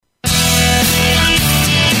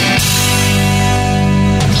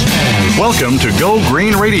Welcome to Go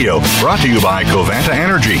Green Radio, brought to you by Covanta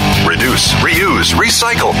Energy. Reduce, reuse,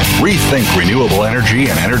 recycle, rethink renewable energy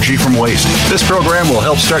and energy from waste. This program will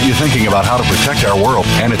help start you thinking about how to protect our world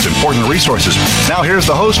and its important resources. Now here's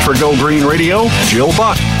the host for Go Green Radio, Jill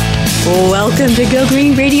Buck. Welcome to Go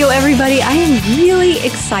Green Radio, everybody. I am really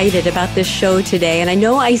excited about this show today, and I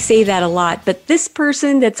know I say that a lot, but this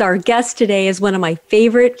person that's our guest today is one of my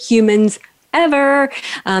favorite humans ever.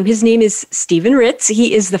 His name is Stephen Ritz.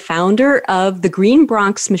 He is the founder of the Green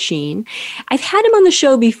Bronx Machine. I've had him on the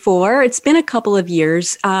show before. It's been a couple of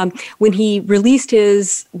years when he released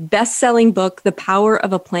his best-selling book, The Power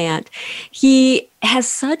of a Plant. He has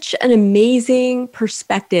such an amazing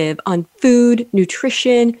perspective on food,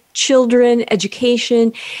 nutrition, children,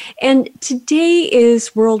 education. And today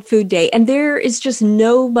is World Food Day, and there is just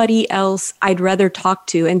nobody else I'd rather talk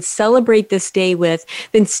to and celebrate this day with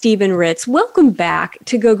than Stephen Ritz. Welcome back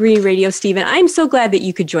to Go Green Radio, Stephen. I'm so glad that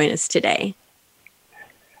you could join us today.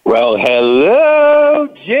 Well, hello,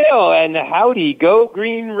 Jill, and howdy, Go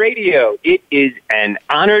Green Radio. It is an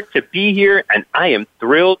honor to be here, and I am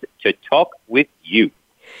thrilled to talk with you.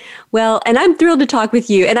 Well, and I'm thrilled to talk with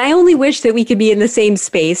you. And I only wish that we could be in the same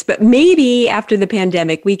space, but maybe after the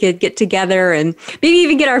pandemic, we could get together and maybe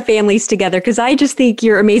even get our families together, because I just think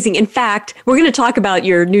you're amazing. In fact, we're going to talk about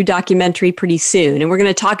your new documentary pretty soon, and we're going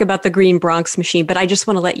to talk about the Green Bronx Machine. But I just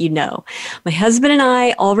want to let you know, my husband and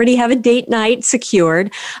I already have a date night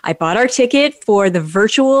secured. I bought our ticket for the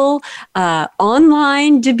virtual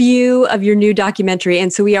online debut of your new documentary.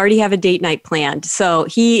 And so we already have a date night planned. So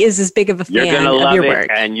he is as big of a fan of your work. You're going to love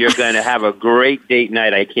it, and you're going to have a great date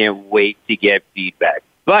night. I can't wait to get feedback.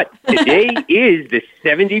 But today is the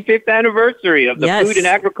 75th anniversary of the Food and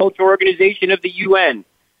Agriculture Organization of the UN.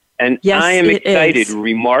 And I am excited.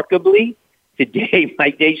 Remarkably, today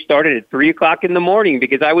my day started at 3 o'clock in the morning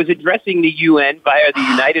because I was addressing the UN via the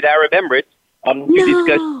United Arab Emirates to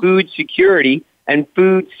discuss food security and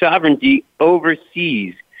food sovereignty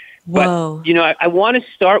overseas. Whoa. But, I want to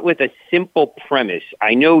start with a simple premise.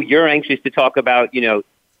 I know you're anxious to talk about,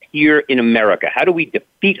 here in America, how do we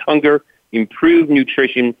defeat hunger, improve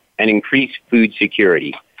nutrition, and increase food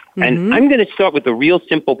security? Mm-hmm. And I'm going to start with a real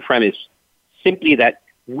simple premise, simply that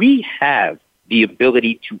we have the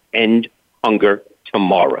ability to end hunger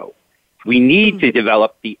tomorrow. We need to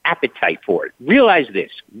develop the appetite for it. Realize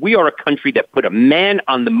this, we are a country that put a man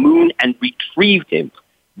on the moon and retrieved him.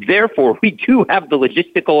 Therefore, we do have the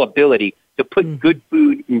logistical ability to put good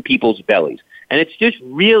food in people's bellies. And it's just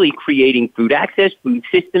really creating food access, food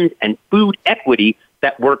systems, and food equity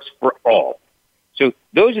that works for all. So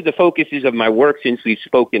those are the focuses of my work since we've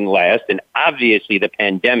spoken last. And obviously the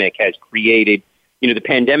pandemic has created, the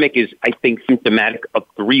pandemic is, I think, symptomatic of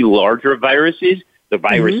three larger viruses: the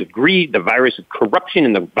virus of greed, the virus of corruption,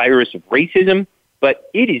 and the virus of racism. But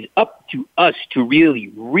it is up to us to really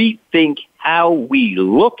rethink how we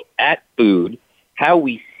look at food, how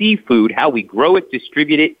we see food, how we grow it,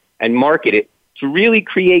 distribute it, and market it, to really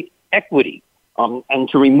create equity and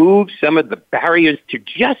to remove some of the barriers to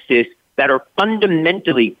justice that are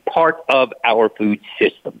fundamentally part of our food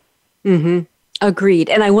system. Mm-hmm. Agreed.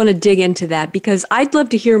 And I want to dig into that because I'd love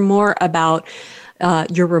to hear more about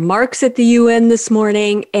your remarks at the UN this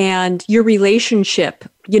morning and your relationship,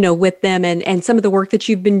 with them and some of the work that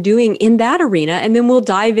you've been doing in that arena. And then we'll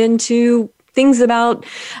dive into things about,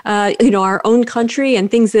 our own country and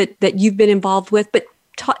things that you've been involved with. But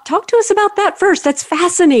talk to us about that first. That's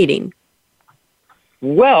fascinating.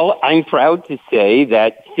 Well, I'm proud to say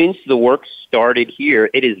that since the work started here,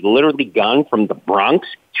 it has literally gone from the Bronx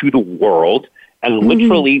to the world. And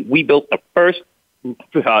literally, we built the first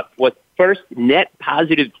net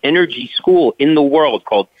positive energy school in the world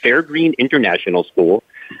called Fairgreen International School.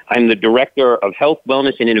 I'm the director of health,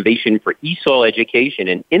 wellness, and innovation for ESOL Education.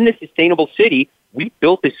 And in the Sustainable City, we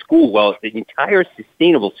built this school. Well, the entire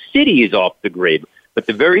Sustainable City is off the grid. But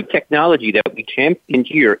the very technology that we championed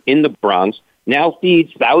here in the Bronx now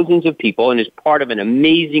feeds thousands of people and is part of an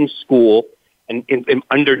amazing school and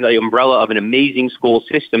under the umbrella of an amazing school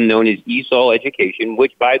system known as ESOL Education,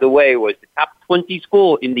 which, by the way, was the top 20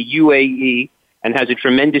 school in the UAE and has a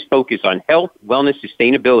tremendous focus on health, wellness,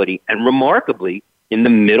 sustainability. And remarkably, in the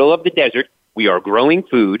middle of the desert, we are growing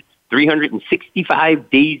food 365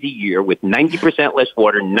 days a year with 90% less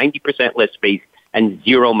water, 90% less space, and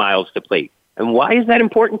 0 miles to plate. And why is that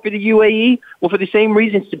important for the UAE? Well, for the same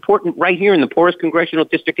reason it's important right here in the poorest congressional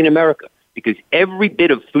district in America, because every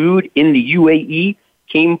bit of food in the UAE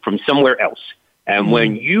came from somewhere else. And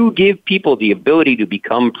when you give people the ability to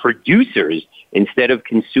become producers instead of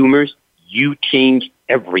consumers, you change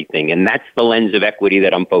everything. And that's the lens of equity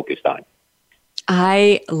that I'm focused on.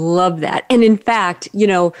 I love that. And in fact,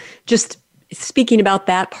 just speaking about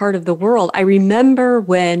that part of the world, I remember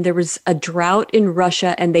when there was a drought in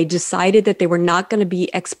Russia and they decided that they were not going to be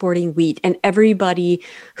exporting wheat, and everybody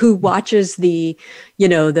who watches the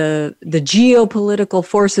geopolitical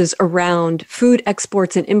forces around food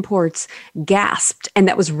exports and imports gasped. And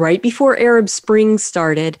that was right before Arab Spring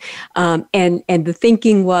started. And the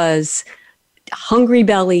thinking was, hungry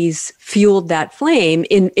bellies fueled that flame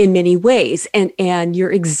in many ways. And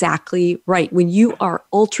you're exactly right. When you are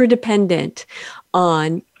ultra dependent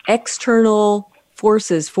on external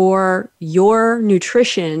forces for your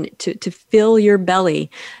nutrition to fill your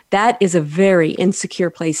belly, that is a very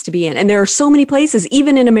insecure place to be in. And there are so many places,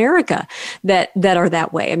 even in America, that are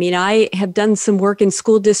that way. I mean, I have done some work in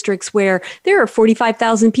school districts where there are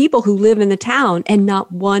 45,000 people who live in the town and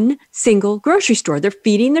not one single grocery store. They're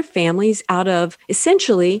feeding their families out of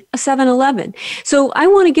essentially a 7-Eleven. So I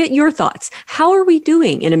want to get your thoughts. How are we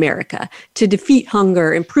doing in America to defeat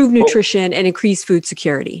hunger, improve nutrition, and increase food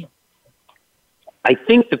security? I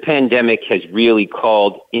think the pandemic has really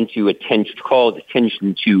called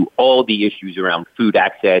attention to all the issues around food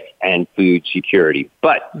access and food security.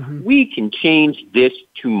 But we can change this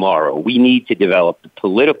tomorrow. We need to develop the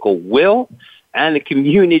political will and the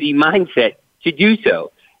community mindset to do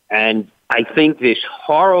so. And I think this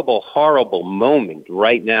horrible, horrible moment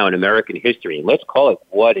right now in American history, and let's call it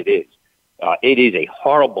what it is a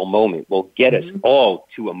horrible moment, will get us all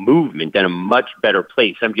to a movement and a much better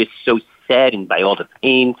place. I'm just so saddened by all the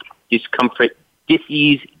pain, discomfort,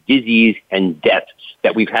 disease, and death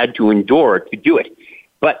that we've had to endure to do it.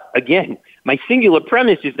 But again, my singular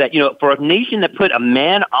premise is that, for a nation that put a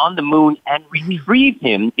man on the moon and retrieved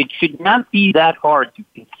him, it should not be that hard to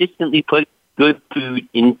consistently put good food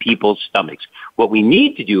in people's stomachs. What we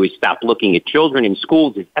need to do is stop looking at children in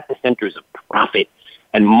schools as epicenters of profit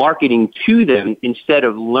and marketing to them instead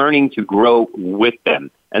of learning to grow with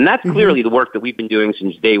them. And that's clearly the work that we've been doing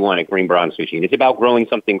since day one at Green Bronze Machine. It's about growing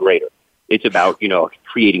something greater. It's about,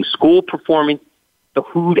 creating school performance, the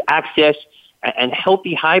food access, and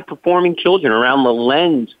healthy, high-performing children around the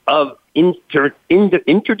lens of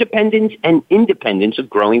interdependence and independence of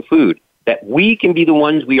growing food, that we can be the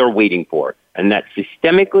ones we are waiting for, and that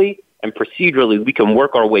systemically and procedurally we can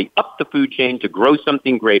work our way up the food chain to grow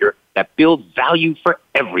something greater that builds value for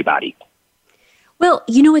everybody. Well,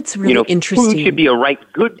 it's really interesting. Food should be a right.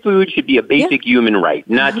 Good food should be a basic human right,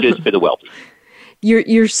 not just for the wealthy.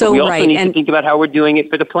 You're so but we also right. need to think about how we're doing it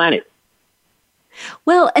for the planet.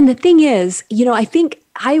 Well, and the thing is, I think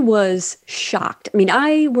I was shocked. I mean,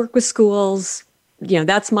 I work with schools.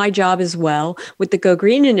 That's my job as well with the Go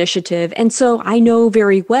Green Initiative. And so I know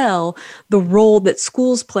very well the role that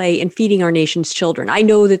schools play in feeding our nation's children. I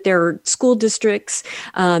know that there are school districts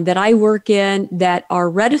that I work in that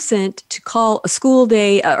are reticent to call a school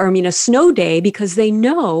day, a snow day, because they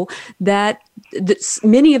know that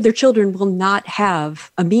many of their children will not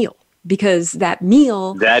have a meal, because that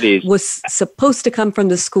meal was supposed to come from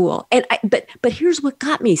the school. And but here's what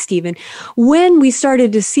got me, Stephen. When we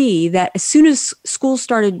started to see that as soon as schools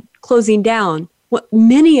started closing down, what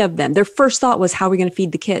many of them, their first thought was, how are we going to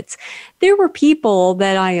feed the kids? There were people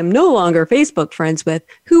that I am no longer Facebook friends with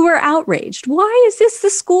who were outraged. Why is this the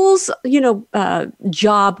school's,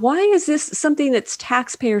 job? Why is this something that's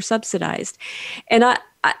taxpayer subsidized? And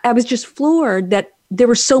I was just floored that there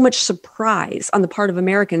was so much surprise on the part of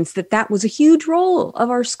Americans that was a huge role of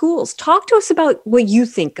our schools. Talk to us about what you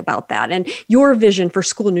think about that and your vision for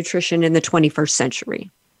school nutrition in the 21st century.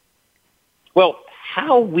 Well,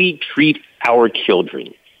 how we treat our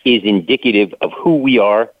children is indicative of who we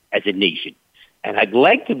are as a nation. And I'd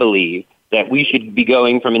like to believe that we should be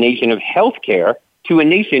going from a nation of healthcare to a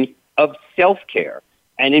nation of self-care.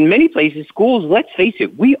 And in many places, schools, let's face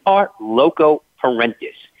it, we are loco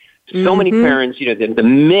parentis. So many parents, the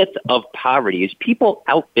myth of poverty is people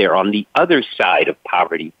out there on the other side of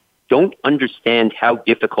poverty don't understand how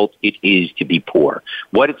difficult it is to be poor,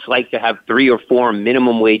 what it's like to have 3 or 4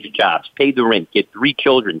 minimum wage jobs, pay the rent, get 2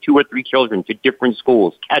 or 3 children to different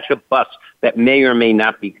schools, catch a bus that may or may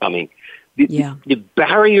not be coming. The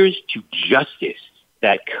barriers to justice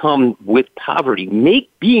that come with poverty make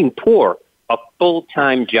being poor a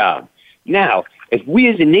full-time job. Now, if we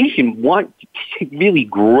as a nation want to really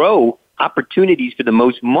grow opportunities for the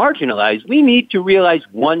most marginalized, we need to realize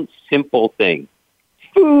one simple thing.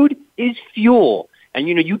 Food is fuel. And,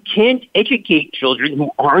 you can't educate children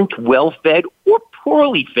who aren't well-fed or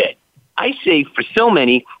poorly fed. I say for so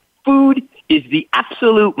many, food is the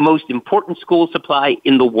absolute most important school supply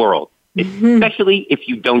in the world, especially if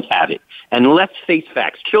you don't have it. And let's face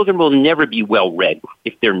facts, children will never be well-read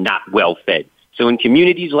if they're not well-fed. So in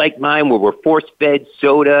communities like mine where we're force-fed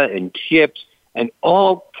soda and chips and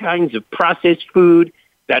all kinds of processed food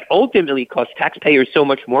that ultimately cost taxpayers so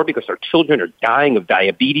much more because our children are dying of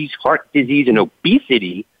diabetes, heart disease, and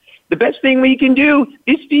obesity, the best thing we can do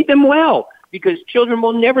is feed them well, because children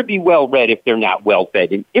will never be well-read if they're not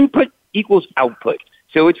well-fed, and input equals output.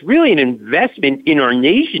 So it's really an investment in our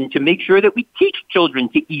nation to make sure that we teach children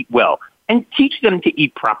to eat well and teach them to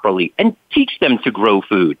eat properly and teach them to grow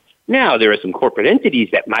food. Now, there are some corporate entities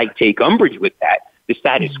that might take umbrage with that. The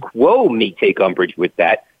status quo may take umbrage with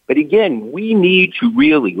that. But again, we need to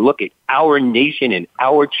really look at our nation and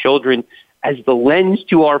our children as the lens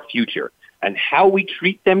to our future, and how we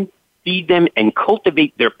treat them, feed them, and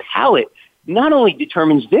cultivate their palate not only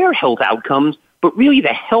determines their health outcomes, but really the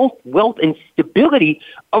health, wealth, and stability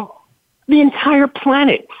of the entire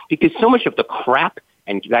planet. Because so much of the crap,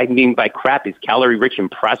 and what I mean by crap is calorie-rich and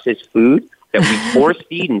processed food, that we force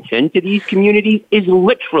feed and send to these communities is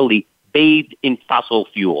literally bathed in fossil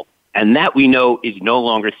fuel. And that we know is no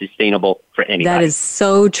longer sustainable for anybody. That is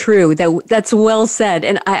so true. That's well said.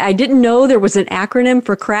 And I didn't know there was an acronym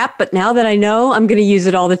for CRAP, but now that I know, I'm going to use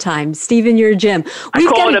it all the time. Stephen, you're a gem. I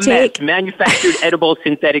call it a mess, manufactured edible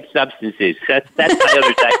synthetic substances. That's my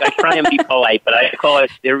other side. I try and be polite, but I call it,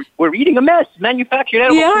 we're eating a mess, manufactured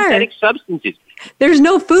edible synthetic substances. There's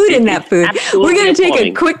no food in that food. We're going to take a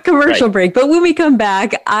quick commercial break, but when we come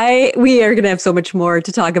back, we are going to have so much more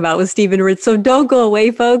to talk about with Stephen Ritz. So don't go away,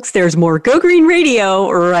 folks. There's more Go Green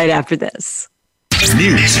Radio right after this.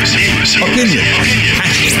 News, opinion,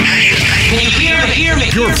 hear me.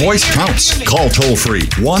 Your voice counts. Call toll free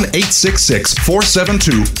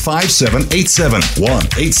 1-866-472-5787.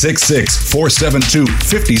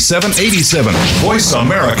 1-866-472-5787.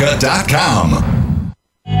 VoiceAmerica.com.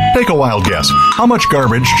 Take a wild guess. How much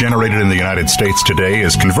garbage generated in the United States today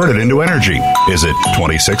is converted into energy? Is it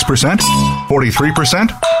 26%,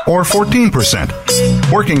 43%, or 14%?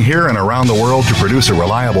 Working here and around the world to produce a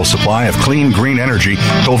reliable supply of clean, green energy,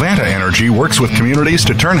 Covanta Energy works with communities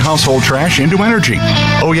to turn household trash into energy.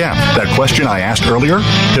 Oh yeah, that question I asked earlier?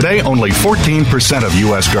 Today, only 14% of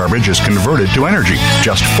U.S. garbage is converted to energy.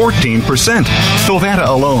 Just 14%. Covanta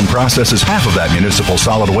alone processes half of that municipal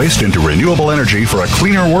solid waste into renewable energy for a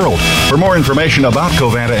cleaner world. For more information about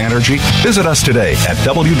Covanta Energy, visit us today at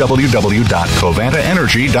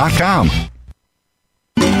www.covantaenergy.com.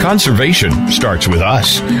 Conservation starts with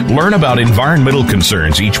us. Learn about environmental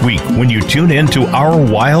concerns each week when you tune in to Our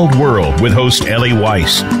Wild World with host Ellie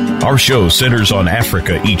Weiss. Our show centers on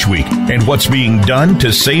Africa each week and what's being done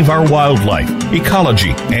to save our wildlife,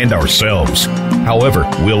 ecology, and ourselves. However,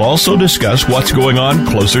 we'll also discuss what's going on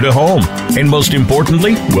closer to home. And most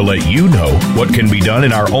importantly, we'll let you know what can be done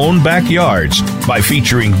in our own backyards by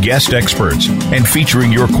featuring guest experts and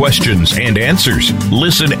featuring your questions and answers.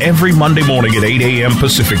 Listen every Monday morning at 8 a.m.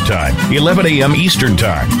 Pacific Time, 11 a.m. Eastern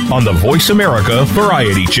Time on the Voice America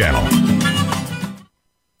Variety Channel.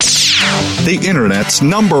 The Internet's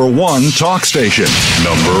 #1 talk station.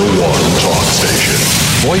 #1 talk station.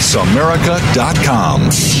 VoiceAmerica.com.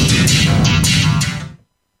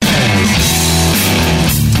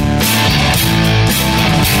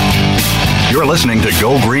 You're listening to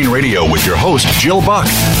Go Green Radio with your host, Jill Buck.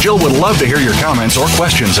 Jill would love to hear your comments or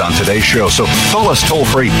questions on today's show, so call us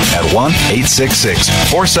toll-free at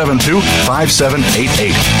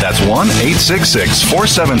 1-866-472-5788. That's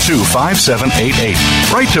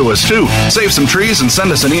 1-866-472-5788. Write to us, too. Save some trees and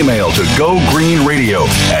send us an email to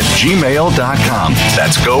gogreenradio@gmail.com.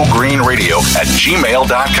 That's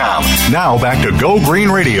gogreenradio@gmail.com. Now back to Go Green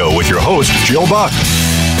Radio with your host, Jill Buck.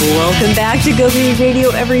 Welcome back to Go Green Radio,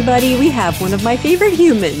 everybody. We have one of my favorite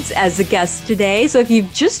humans as a guest today. So if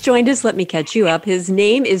you've just joined us, let me catch you up. His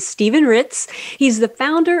name is Stephen Ritz. He's the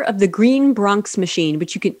founder of the Green Bronx Machine,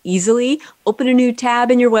 which you can easily open a new tab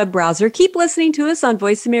in your web browser. Keep listening to us on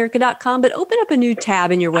voiceamerica.com, but open up a new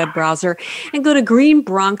tab in your web browser and go to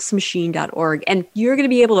greenbronxmachine.org. And you're going to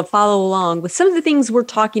be able to follow along with some of the things we're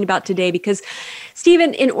talking about today, because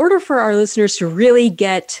Stephen, in order for our listeners to really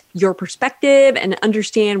get your perspective and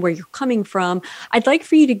understand where you're coming from, I'd like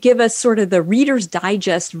for you to give us sort of the Reader's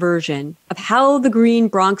Digest version of how the Green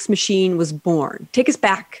Bronx Machine was born. Take us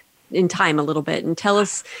back in time a little bit and tell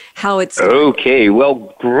us how it's started. Okay,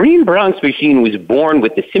 well, Green Bronx Machine was born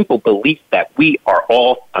with the simple belief that we are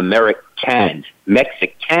all Americans,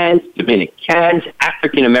 Mexicans, Dominicans,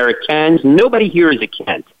 African Americans. Nobody here is a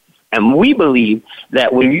Kent. And we believe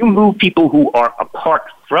that when you move people who are apart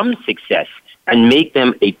from success and make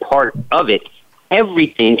them a part of it,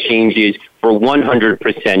 everything changes for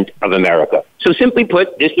 100% of America. So simply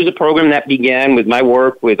put, this was a program that began with my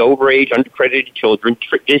work with overage, undercredited children,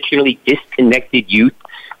 traditionally disconnected youth,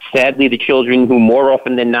 sadly, the children who more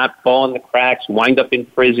often than not fall in the cracks, wind up in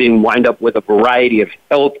prison, wind up with a variety of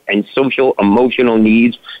health and social, emotional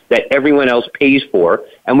needs that everyone else pays for.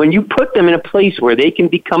 And when you put them in a place where they can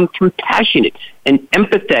become compassionate and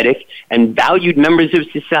empathetic and valued members of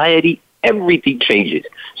society, everything changes.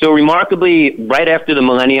 So remarkably, right after the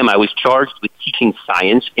millennium, I was charged with teaching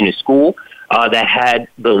science in a school that had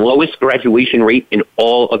the lowest graduation rate in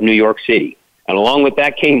all of New York City. And along with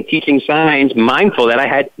that came teaching science, mindful that I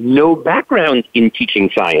had no background in teaching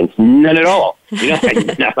science, none at all.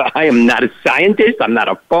 I am not a scientist. I'm not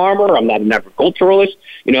a farmer. I'm not an agriculturalist.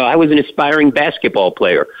 I was an aspiring basketball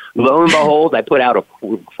player. Lo and behold, I put out a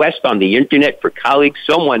request on the internet for colleagues.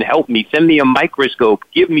 Someone help me, send me a microscope,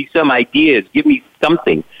 give me some ideas, give me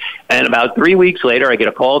something. And about 3 weeks later, I get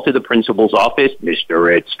a call to the principal's office. Mr.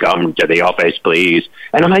 Ritz, come to the office, please.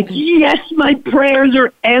 And I'm like, yes, my prayers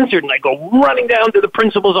are answered. And I go running down to the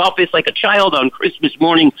principal's office like a child on Christmas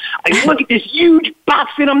morning. I look at this huge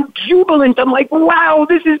box and I'm jubilant. I'm like, wow,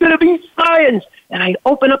 this is going to be science. And I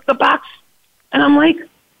open up the box and I'm like,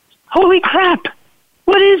 holy crap.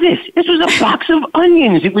 What is this? This was a box of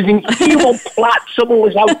onions. It was an evil plot. Someone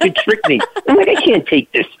was out to trick me. I'm like, I can't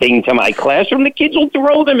take this thing to my classroom. The kids will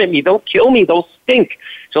throw them at me. They'll kill me. They'll stink.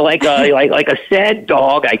 So like a sad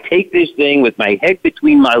dog, I take this thing with my head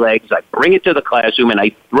between my legs. I bring it to the classroom, and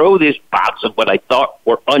I throw this box of what I thought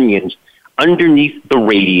were onions underneath the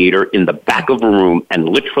radiator in the back of a room and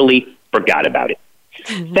literally forgot about it.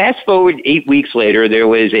 Fast forward 8 weeks later, there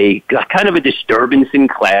was a kind of a disturbance in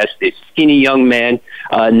class. This skinny young man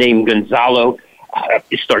named Gonzalo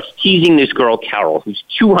starts teasing this girl, Carol, who's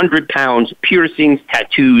 200 pounds, piercings,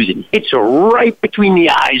 tattoos, and hits her right between the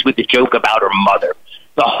eyes with a joke about her mother.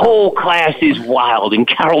 The whole class is wild, and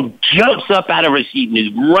Carol jumps up out of her seat and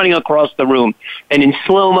is running across the room. And in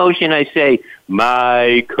slow motion, I say,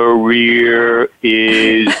 my career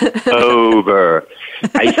is over.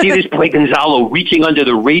 I see this boy Gonzalo reaching under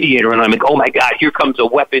the radiator, and I'm like, oh, my God, here comes a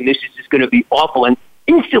weapon. This is just going to be awful. And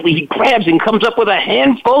instantly he grabs and comes up with a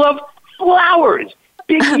handful of flowers,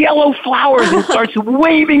 big yellow flowers, and starts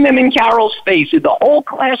waving them in Carol's face. And the whole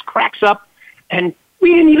class cracks up, and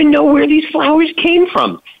we didn't even know where these flowers came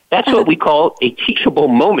from. That's what we call a teachable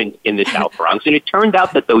moment in the South Bronx. And it turned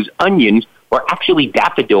out that those onions were actually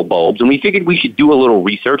daffodil bulbs, and we figured we should do a little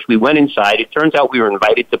research. We went inside. It turns out we were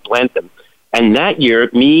invited to plant them. And that year,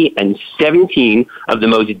 me and 17 of the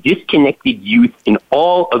most disconnected youth in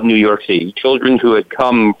all of New York City, children who had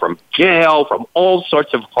come from jail, from all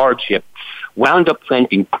sorts of hardship, wound up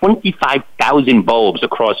planting 25,000 bulbs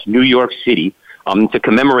across New York City to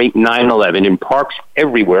commemorate 9/11 in parks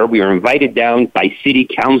everywhere. We were invited down by city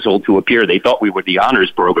council to appear. They thought we were the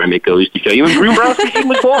honors program, it goes to show you, and Green Bronx Machine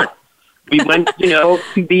was born. We went,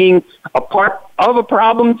 to being a part of a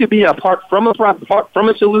problem, to being apart from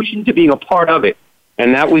a solution, to being a part of it.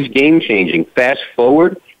 And that was game-changing. Fast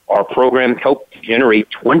forward, our program helped generate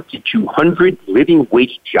 2,200 living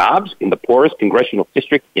wage jobs in the poorest congressional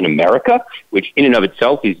district in America, which in and of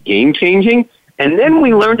itself is game-changing. And then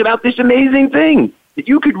we learned about this amazing thing, that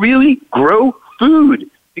you could really grow food.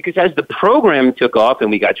 Because as the program took off and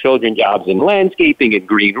we got children jobs in landscaping and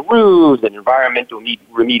green roofs and environmental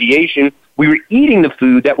remediation, we were eating the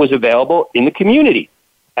food that was available in the community.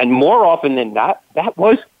 And more often than not, that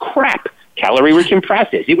was crap, calorie-rich and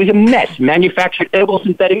processed. It was a mess, manufactured edible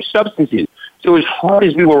synthetic substances. So as hard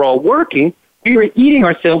as we were all working, we were eating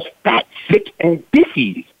ourselves fat, sick, and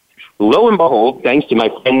diseased. Lo and behold, thanks to my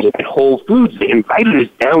friends at Whole Foods, they invited us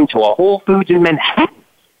down to a Whole Foods in Manhattan.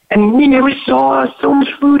 And we never saw so much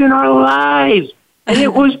food in our lives. And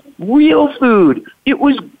it was real food. It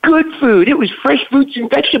was good food. It was fresh fruits and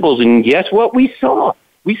vegetables. And guess what we saw?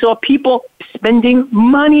 We saw people spending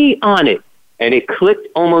money on it. And it clicked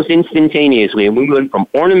almost instantaneously. And we went from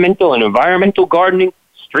ornamental and environmental gardening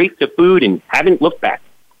straight to food and haven't looked back.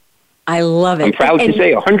 I love it. I'm proud to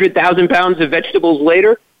say 100,000 pounds of vegetables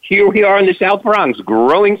later, here we are in the South Bronx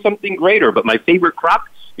growing something greater. But my favorite crop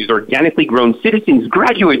is organically grown citizens,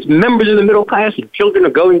 graduates, members of the middle class, and children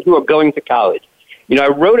who are going to college. I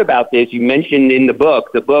wrote about this. You mentioned in the book,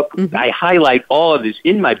 I highlight all of this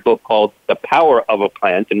in my book called The Power of a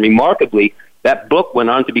Plant. And remarkably, that book went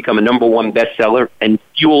on to become a #1 bestseller and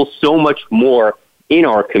fuel so much more in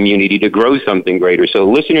our community to grow something greater. So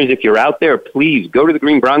listeners, if you're out there, please go to the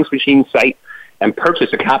Green Bronx Machine site and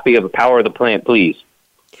purchase a copy of The Power of the Plant, please.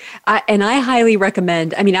 And I highly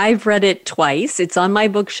recommend. I mean, I've read it twice. It's on my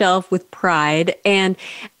bookshelf with pride. And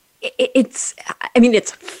it's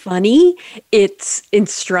funny. It's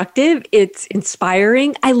instructive. It's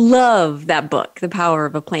inspiring. I love that book, The Power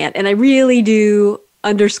of a Plant. And I really do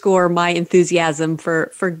underscore my enthusiasm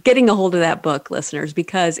for getting a hold of that book, listeners,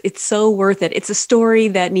 because it's so worth it. It's a story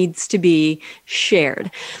that needs to be shared.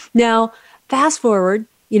 Now, fast forward,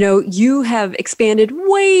 you have expanded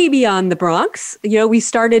way beyond the Bronx. We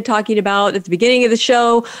started talking about at the beginning of the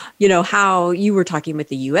show, how you were talking with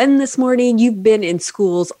the UN this morning. You've been in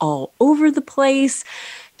schools all over the place.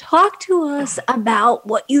 Talk to us about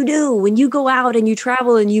what you do when you go out and you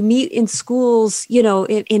travel and you meet in schools,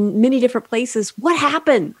 in many different places. What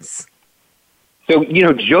happens? So,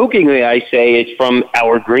 jokingly, I say it's from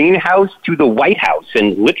our greenhouse to the White House.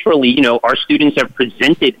 And literally, our students have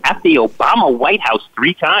presented at the Obama White House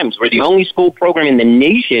 3 times. We're the only school program in the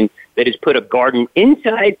nation that has put a garden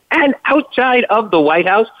inside and outside of the White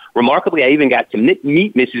House. Remarkably, I even got to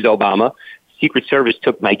meet Mrs. Obama. Secret Service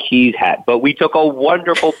took my keys hat, but we took a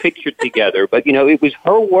wonderful picture together. But, it was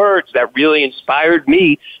her words that really inspired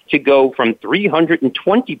me to go from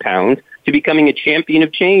 320 pounds to becoming a champion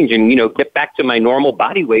of change and, get back to my normal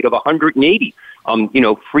body weight of 180,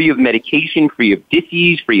 free of medication, free of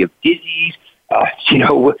disease, with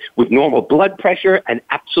normal blood pressure and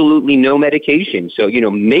absolutely no medication. So,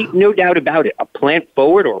 make no doubt about it, a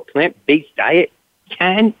plant-forward or a plant-based diet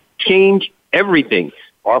can change everything.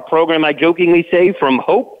 Our program, I jokingly say, from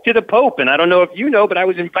hope to the Pope. And I don't know if you know, but I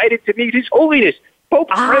was invited to meet His Holiness,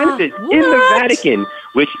 Pope Francis, in the Vatican,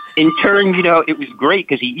 which in turn, it was great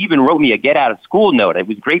because he even wrote me a get out of school note. It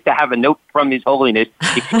was great to have a note from His Holiness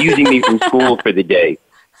excusing me from school for the day.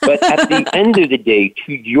 But at the end of the day,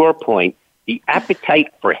 to your point, the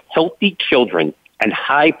appetite for healthy children and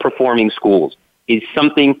high-performing schools is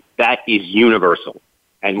something that is universal.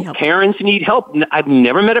 And parents need help. I've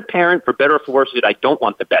never met a parent, for better or for worse, that I don't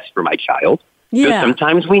want the best for my child. Yeah. So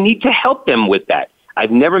sometimes we need to help them with that.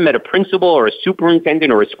 I've never met a principal or a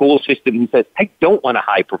superintendent or a school system who says, I don't want a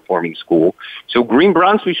high-performing school. So Green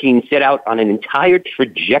Bronx Machine set out on an entire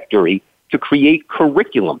trajectory to create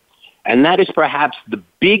curriculum. And that is perhaps the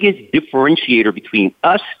biggest differentiator between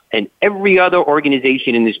us and every other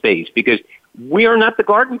organization in this space, because we are not the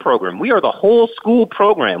garden program. We are the whole school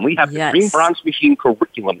program. We have the Green Bronx Machine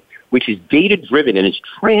curriculum, which is data-driven and has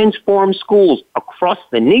transformed schools across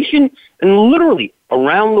the nation and literally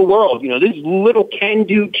around the world. This little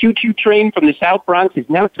can-do choo-choo train from the South Bronx is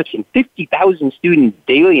now touching 50,000 students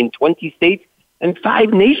daily in 20 states and 5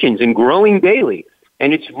 nations and growing daily.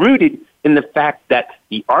 And it's rooted in the fact that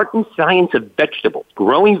the art and science of vegetables,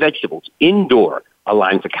 growing vegetables indoor,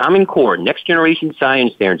 aligns the Common Core Next Generation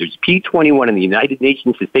Science Standards, P21, and the United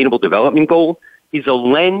Nations Sustainable Development Goals, is a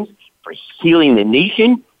lens for healing the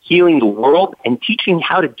nation, healing the world, and teaching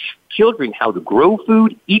children how to grow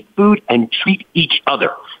food, eat food, and treat each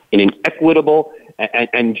other in an equitable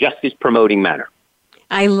and justice-promoting manner.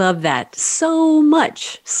 I love that so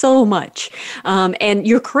much, so much. And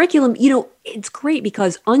your curriculum, it's great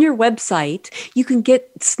because on your website, you can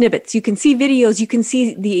get snippets, you can see videos, you can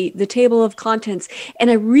see the table of contents. And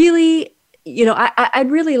I really,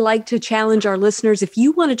 I'd really like to challenge our listeners, if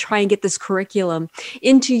you want to try and get this curriculum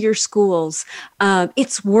into your schools,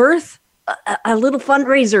 it's worth a little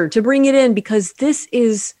fundraiser to bring it in, because this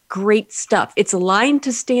is great stuff. It's aligned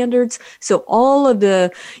to standards. So all of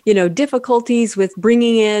the, difficulties with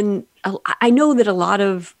bringing in, I know that a lot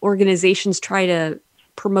of organizations try to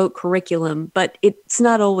promote curriculum, but it's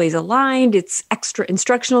not always aligned. It's extra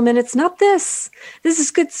instructional minutes. Not this. This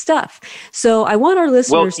is good stuff. So I want our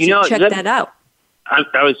listeners to check that out. I'm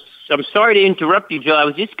sorry to interrupt you, Jill. I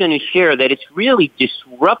was just going to share that it's really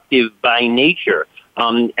disruptive by nature.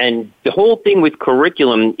 And the whole thing with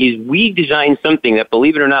curriculum is we designed something that,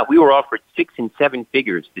 believe it or not, we were offered 6 and 7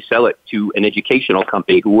 figures to sell it to an educational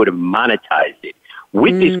company who would have monetized it.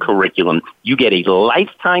 With this curriculum, you get a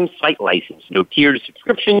lifetime site license, tiered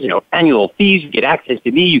subscriptions, annual fees, you get access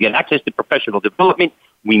to me, you get access to professional development,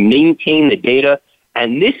 we maintain the data.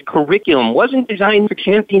 And this curriculum wasn't designed for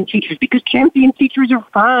champion teachers, because champion teachers are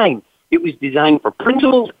fine. It was designed for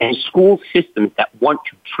principals and school systems that want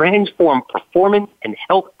to transform performance and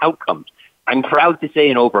health outcomes. I'm proud to say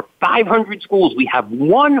in over 500 schools, we have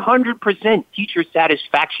 100% teacher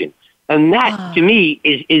satisfaction. And that, to me,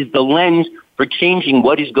 is the lens for changing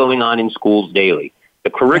what is going on in schools daily. The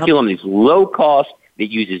curriculum is low cost. It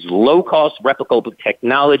uses low-cost replicable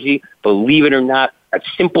technology. Believe it or not, a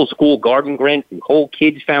simple school garden grant from Whole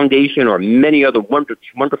Kids Foundation or many other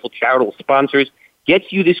wonderful charitable sponsors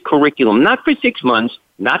gets you this curriculum, not for 6 months,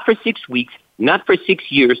 not for 6 weeks, not for 6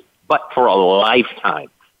 years, but for a lifetime,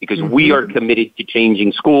 because we are committed to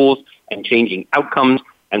changing schools and changing outcomes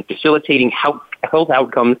and facilitating health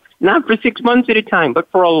outcomes, not for 6 months at a time, but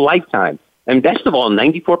for a lifetime. And best of all,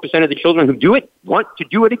 94% of the children who do it want to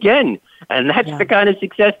do it again. And that's the kind of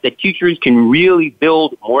success that teachers can really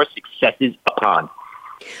build more successes upon.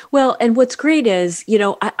 Well, and what's great is,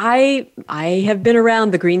 I have been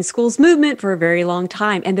around the Green Schools movement for a very long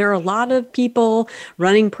time, and there are a lot of people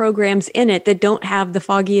running programs in it that don't have the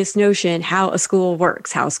foggiest notion how a school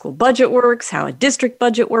works, how a school budget works, how a district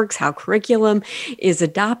budget works, how curriculum is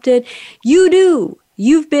adopted. You do.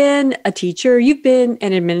 You've been a teacher, you've been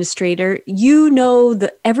an administrator, you know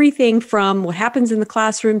everything from what happens in the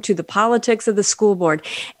classroom to the politics of the school board.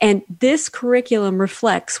 And this curriculum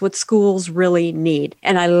reflects what schools really need.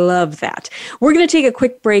 And I love that. We're going to take a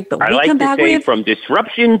quick break, but when we come back, from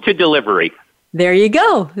disruption to delivery. There you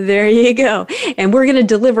go. There you go. And we're going to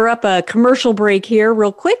deliver up a commercial break here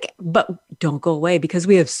real quick, but don't go away because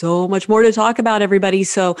we have so much more to talk about, everybody.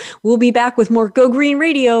 So we'll be back with more Go Green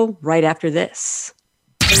Radio right after this.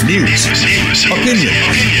 News, opinion.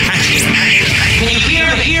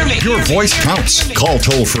 Hear me. Your voice counts. Call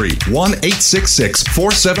toll free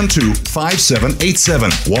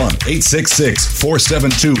 1-866-472-5787.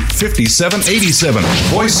 1-866-472-5787.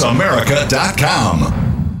 VoiceAmerica.com.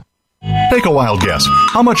 Take a wild guess.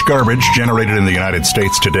 How much garbage generated in the United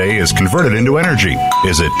States today is converted into energy?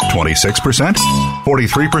 Is it 26%,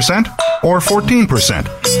 43%, or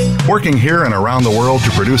 14%? Working here and around the world to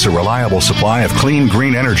produce a reliable supply of clean,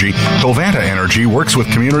 green energy, Covanta Energy works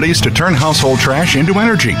with communities to turn household trash into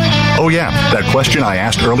energy. Oh yeah, that question I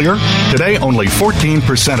asked earlier? Today, only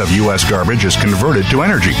 14% of U.S. garbage is converted to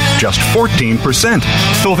energy. Just 14%.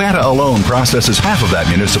 Covanta alone processes half of that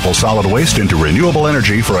municipal solid waste into renewable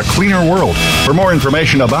energy for a cleaner world. For more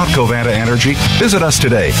information about Covanta Energy, visit us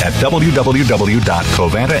today at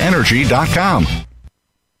www.covantaenergy.com.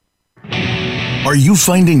 Are you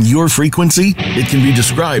finding your frequency? It can be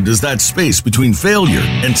described as that space between failure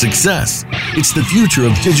and success. It's the future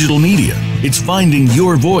of digital media. It's finding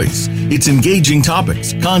your voice. It's engaging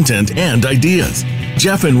topics, content, and ideas.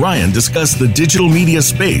 Jeff and Ryan discuss the digital media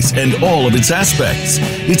space and all of its aspects.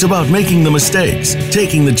 It's about making the mistakes,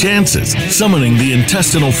 taking the chances, summoning the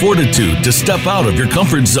intestinal fortitude to step out of your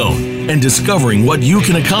comfort zone, and discovering what you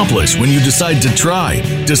can accomplish when you decide to try,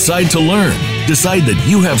 decide to learn, decide that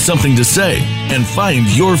you have something to say, and find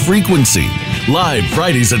your frequency. Live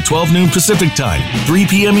Fridays at 12 noon Pacific Time, 3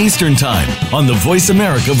 p.m. Eastern Time on the Voice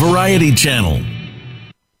America Variety Channel.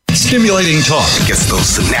 Stimulating talk Gets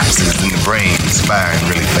those synapses in the brain firing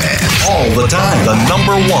really fast. all the time. The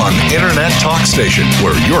 #1 internet talk station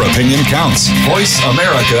where your opinion counts.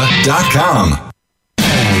 VoiceAmerica.com.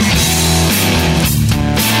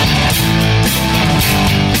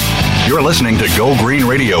 You're listening to Go Green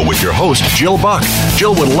Radio with your host, Jill Buck.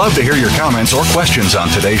 Jill would love to hear your comments or questions on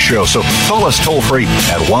today's show, so call us toll-free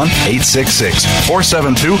at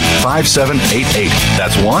 1-866-472-5788.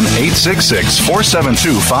 That's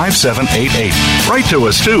 1-866-472-5788. Write to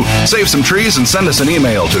us, too. Save some trees and send us an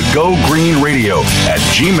email to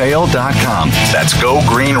gogreenradio@gmail.com. That's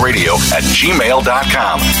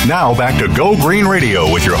gogreenradio@gmail.com. Now back to Go Green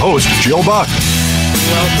Radio with your host, Jill Buck.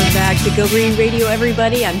 Welcome back to Go Green Radio,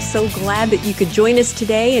 everybody. I'm so glad that you could join us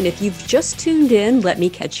today. And if you've just tuned in, let me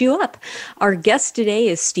catch you up. Our guest today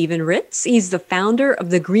is Stephen Ritz. He's the founder of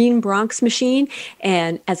the Green Bronx Machine.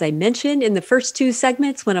 And as I mentioned in the first two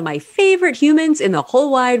segments, one of my favorite humans in the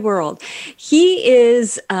whole wide world. He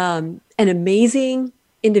is an amazing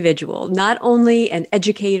individual, not only an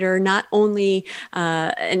educator, not only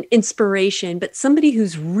an inspiration, but somebody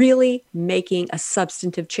who's really making a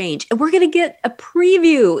substantive change. And we're going to get a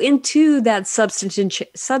preview into that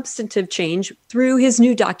substantive change through his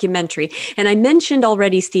new documentary. And I mentioned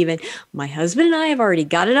already, Stephen, my husband and I have already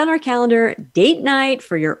got it on our calendar, date night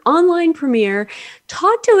for your online premiere.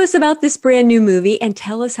 Talk to us about this brand new movie and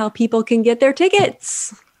tell us how people can get their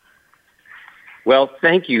tickets. Well,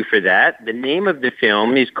 thank you for that. The name of the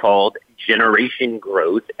film is called Generation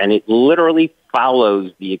Growth, and it literally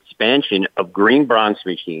follows the expansion of Green Bronx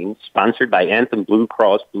Machine, sponsored by Anthem Blue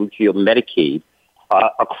Cross Blue Shield Medicaid,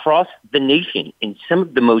 across the nation in some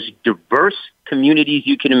of the most diverse communities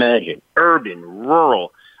you can imagine, urban,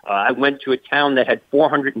 rural. I went to a town that had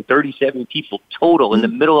 437 people total in the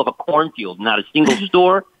middle of a cornfield, not a single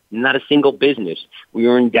store, not a single business. We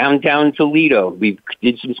were in downtown Toledo. We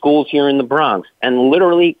did some schools here in the Bronx. And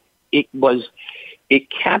literally, it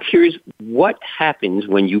captures what happens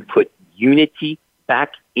when you put unity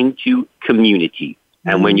back into community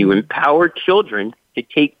and when you empower children to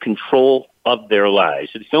take control of their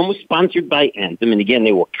lives. So the film was sponsored by Anthem. And again,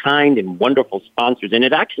 they were kind and wonderful sponsors. And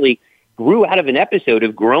it actually grew out of an episode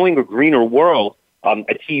of Growing a Greener World, a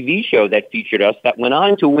TV show that featured us that went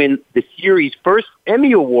on to win the series' first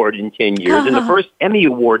Emmy Award in 10 years and the first Emmy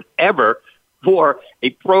Award ever for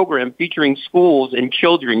a program featuring schools and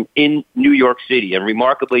children in New York City, and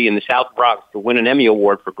remarkably in the South Bronx, to win an Emmy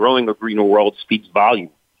Award for Growing a Greener World speaks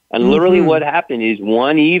volumes. And literally what happened is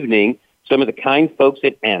one evening, some of the kind folks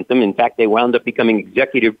at Anthem, in fact, they wound up becoming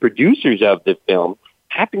executive producers of the film,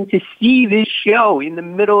 happened to see this show in the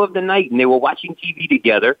middle of the night, and they were watching TV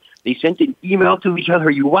together. They sent an email to each other,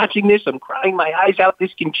 "Are you watching this? I'm crying my eyes out.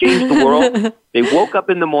 This can change the world." They woke up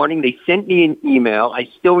in the morning. They sent me an email. I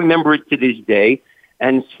still remember it to this day.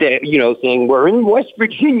 And saying, "We're in West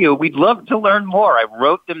Virginia. We'd love to learn more." I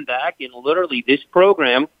wrote them back, and literally this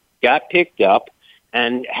program got picked up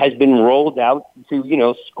and has been rolled out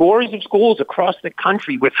to, scores of schools across the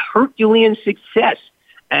country with Herculean success.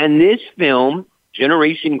 And this film,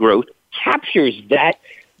 Generation Growth, captures that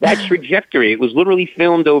trajectory. It was literally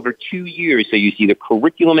filmed over 2 years. So you see the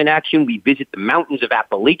curriculum in action. We visit the mountains of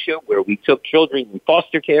Appalachia, where we took children in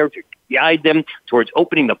foster care to guide them towards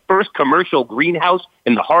opening the first commercial greenhouse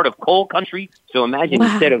in the heart of coal country. So imagine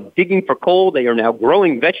instead of digging for coal, they are now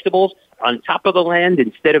growing vegetables on top of the land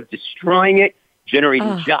instead of destroying it,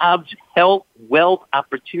 generating jobs, health, wealth,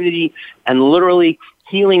 opportunity, and literally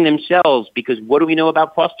healing themselves. Because what do we know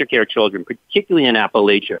about foster care children, particularly in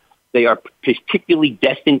Appalachia? They are particularly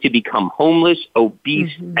destined to become homeless,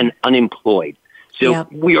 obese, and unemployed. So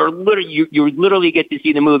we are literally, you literally get to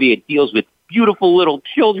see the movie. It deals with beautiful little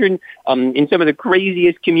children in some of the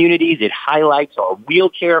craziest communities. It highlights our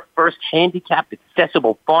wheelchair-first, handicapped,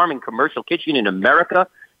 accessible farm and commercial kitchen in America.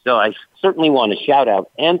 So I certainly want to shout out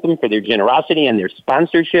Anthem for their generosity and their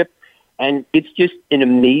sponsorship. And it's just an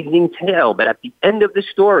amazing tale. But at the end of the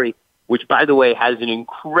story, which, by the way, has an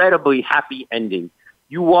incredibly happy ending,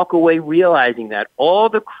 you walk away realizing that all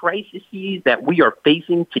the crises that we are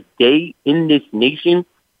facing today in this nation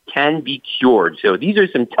can be cured. So these are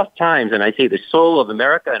some tough times, and I say the soul of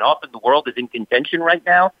America and often the world is in contention right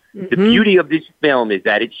now. The beauty of this film is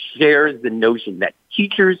that it shares the notion that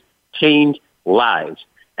teachers change lives.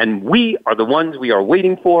 And we are the ones we are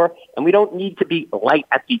waiting for, and we don't need to be the light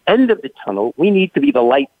at the end of the tunnel. We need to be the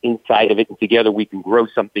light inside of it, and together we can grow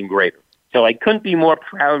something greater. So I couldn't be more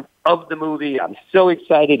proud of the movie. I'm so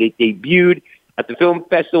excited. It debuted at the film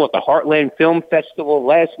festival, at the Heartland Film Festival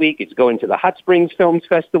last week. It's going to the Hot Springs Films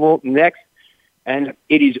Festival next. And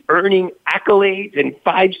it is earning accolades and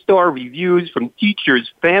 5-star reviews from teachers,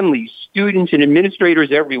 families, students, and administrators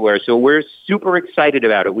everywhere. So we're super excited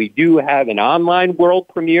about it. We do have an online world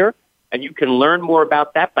premiere, and you can learn more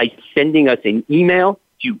about that by sending us an email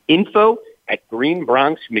to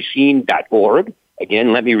info@greenbronxmachine.org.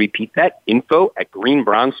 Again, let me repeat that,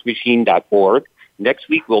 info@greenbronxmachine.org. Next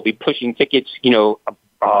week, we'll be pushing tickets,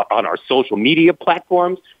 on our social media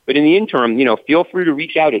platforms. But in the interim, feel free to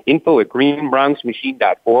reach out at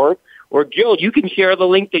info@greenbronxmachine.org. Or, Jill, you can share the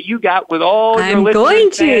link that you got with all your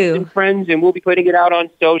listeners, fans, and friends, and we'll be putting it out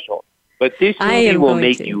on social. But this movie will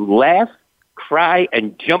make you laugh, cry,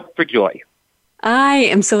 and jump for joy. I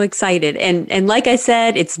am so excited. And like I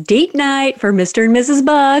said, it's date night for Mr. and Mrs.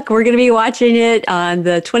 Buck. We're going to be watching it on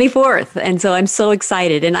the 24th. And so I'm so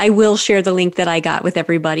excited. And I will share the link that I got with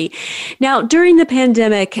everybody. Now, during the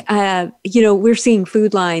pandemic, we're seeing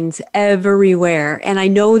food lines everywhere. And I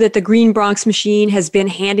know that the Green Bronx Machine has been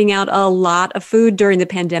handing out a lot of food during the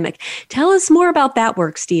pandemic. Tell us more about that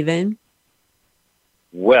work, Stephen.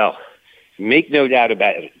 Well, make no doubt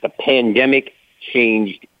about it. The pandemic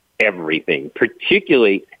changed everything,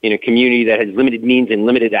 particularly in a community that has limited means and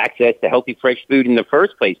limited access to healthy, fresh food in the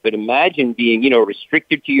first place. But imagine being,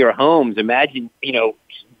 restricted to your homes. Imagine,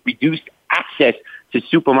 reduced access to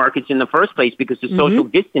supermarkets in the first place because of social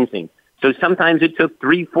distancing. So sometimes it took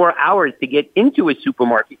 3-4 hours to get into a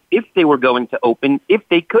supermarket if they were going to open, if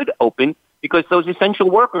they could open, because those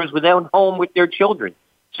essential workers were at home with their children.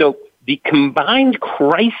 So the combined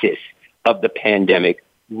crisis of the pandemic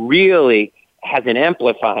really has an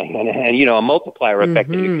amplifying and a multiplier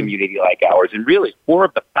effect in a community like ours. And really, 4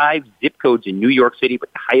 of the 5 zip codes in New York City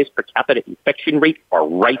with the highest per capita infection rate are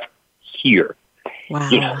right here.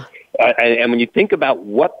 Wow. And when you think about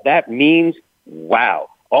what that means,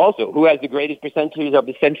 wow. Also, who has the greatest percentages of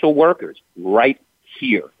essential workers? Right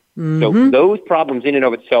here. So those problems in and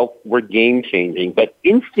of itself were game-changing. But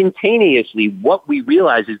instantaneously, what we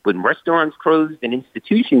realized is when restaurants closed and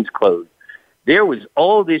institutions closed, there was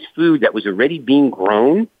all this food that was already being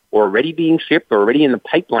grown or already being shipped or already in the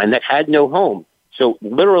pipeline that had no home. So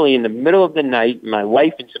literally in the middle of the night, my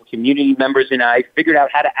wife and some community members and I figured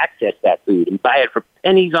out how to access that food and buy it for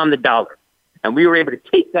pennies on the dollar. And we were able to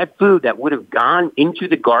take that food that would have gone into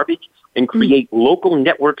the garbage and create local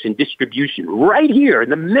networks and distribution right here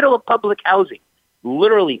in the middle of public housing,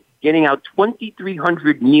 literally getting out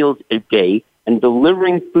 2,300 meals a day. And and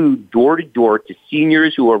delivering food door to door to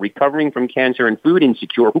seniors who are recovering from cancer and food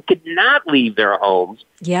insecure, who could not leave their homes,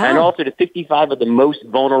 and also to 55 of the most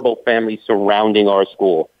vulnerable families surrounding our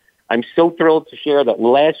school. I'm so thrilled to share that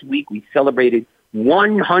last week we celebrated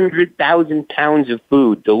 100,000 pounds of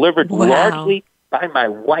food delivered largely by my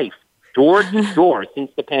wife, door to door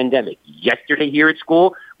since the pandemic. Yesterday here at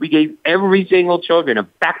school, we gave every single children a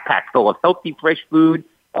backpack full of healthy, fresh food.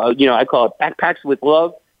 I call it backpacks with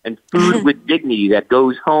love and food with dignity that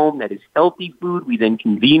goes home, that is healthy food. We then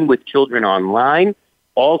convene with children online.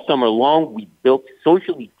 All summer long, we built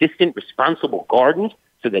socially distant, responsible gardens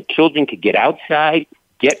so that children could get outside,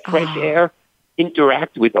 get fresh air,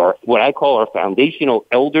 interact with what I call our foundational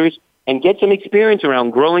elders, and get some experience around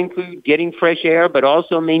growing food, getting fresh air, but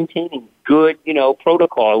also maintaining good,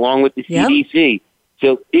 protocol along with the CDC.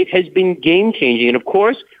 So it has been game-changing. And, of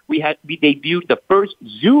course, we debuted the first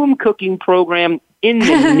Zoom cooking program in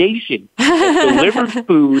the nation that delivered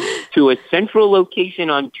food to a central location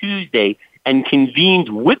on Tuesday and convened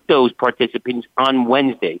with those participants on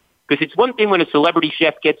Wednesday. Because it's one thing when a celebrity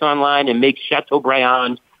chef gets online and makes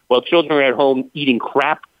Chateaubriand while children are at home eating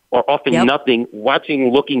crap or often nothing,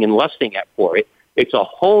 watching, looking, and lusting for it. It's a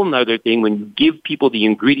whole nother thing when you give people the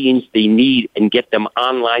ingredients they need and get them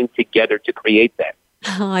online together to create that.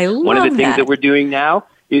 I love One of the things that we're doing now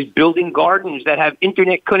is building gardens that have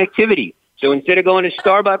internet connectivity. So instead of going to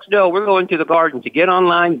Starbucks, no, we're going to the garden to get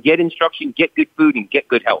online, get instruction, get good food, and get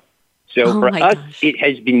good health. So for us, it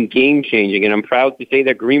has been game-changing, and I'm proud to say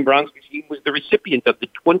that Green Bronx Machine was the recipient of the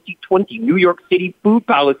 2020 New York City Food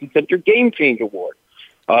Policy Center Game Change Award.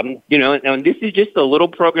 And this is just a little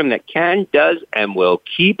program that can, does, and will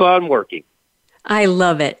keep on working. I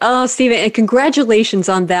love it. Oh, Stephen, and congratulations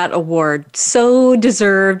on that award. So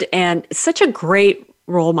deserved and such a great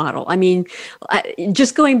role model. I mean,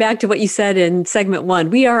 just going back to what you said in segment 1,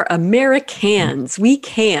 we are Americans. We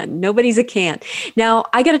can. Nobody's a can't. Now,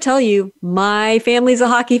 I got to tell you, my family's a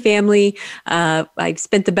hockey family. I've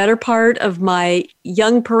spent the better part of my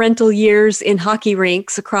young parental years in hockey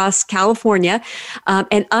rinks across California.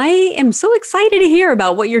 And I am so excited to hear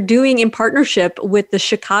about what you're doing in partnership with the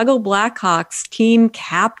Chicago Blackhawks team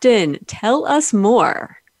captain. Tell us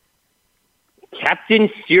more. Captain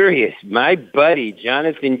Sirius, my buddy,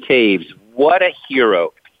 Jonathan Toews, what a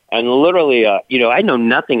hero. And literally, I know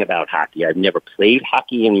nothing about hockey. I've never played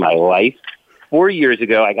hockey in my life. 4 years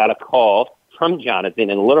ago, I got a call from Jonathan,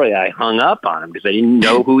 and literally I hung up on him because I didn't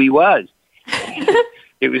know who he was.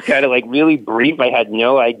 It was kind of like really brief. I had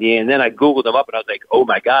no idea. And then I Googled him up, and I was like, oh,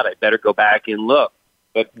 my God, I better go back and look.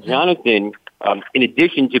 But Jonathan, in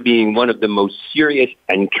addition to being one of the most serious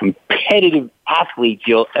and competitive athletes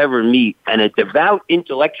you'll ever meet, and a devout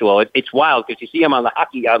intellectual, it's wild because you see him on the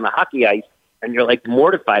hockey ice, and you're like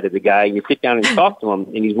mortified of the guy, and you sit down and talk to him,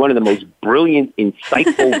 and he's one of the most brilliant,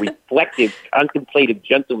 insightful, reflective, contemplative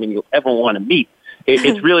gentlemen you'll ever want to meet.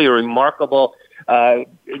 It's really a remarkable.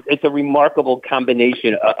 It's a remarkable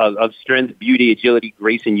combination of strength, beauty, agility,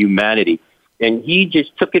 grace, and humanity. And he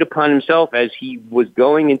just took it upon himself as he was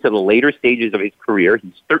going into the later stages of his career.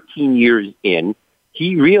 He's 13 years in.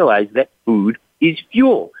 He realized that food is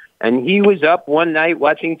fuel. And he was up one night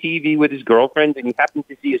watching TV with his girlfriend, and he happened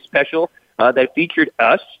to see a special that featured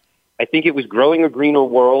us. I think it was Growing a Greener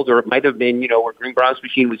World, or it might have been, where Green Bronx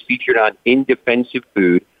Machine was featured on In Defense of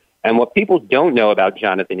Food. And what people don't know about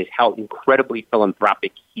Jonathan is how incredibly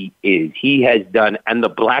philanthropic he is. He has done, and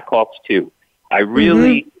the Blackhawks too. I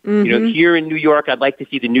really, here in New York, I'd like to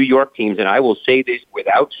see the New York teams, and I will say this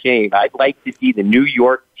without shame, I'd like to see the New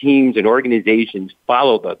York teams and organizations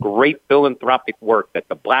follow the great philanthropic work that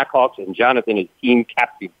the Blackhawks and Jonathan, as team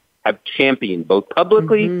captain, have championed, both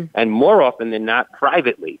publicly and more often than not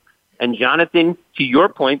privately. And Jonathan, to your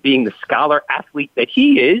point, being the scholar athlete that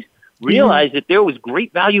he is, realized that there was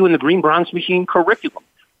great value in the Green Bronx Machine curriculum.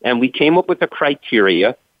 And we came up with a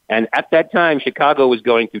criteria. And at that time, Chicago was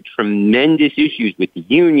going through tremendous issues with the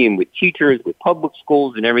union, with teachers, with public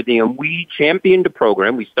schools and everything. And we championed a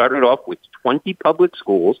program. We started off with 20 public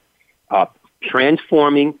schools,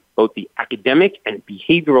 transforming both the academic and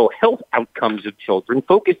behavioral health outcomes of children,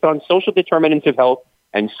 focused on social determinants of health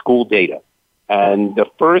and school data. And the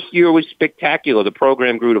first year was spectacular. The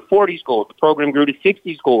program grew to 40 schools. The program grew to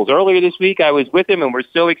 60 schools. Earlier this week, I was with him, and we're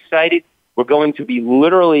so excited. We're going to be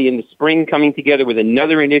literally in the spring coming together with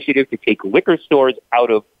another initiative to take liquor stores out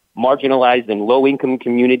of marginalized and low-income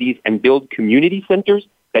communities and build community centers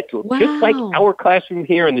that, just like our classroom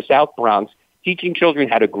here in the South Bronx, teaching children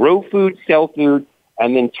how to grow food, sell food,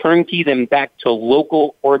 and then turnkey them back to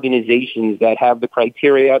local organizations that have the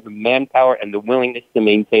criteria, the manpower, and the willingness to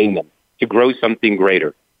maintain them, to grow something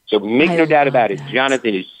greater. So make no doubt about it,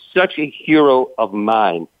 Jonathan is such a hero of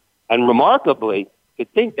mine. And remarkably, to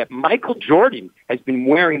think that Michael Jordan has been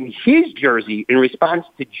wearing his jersey in response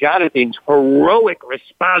to Jonathan's heroic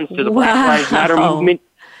response to the Black Lives Matter movement,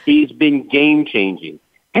 he's been game-changing.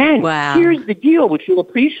 And here's the deal, which you'll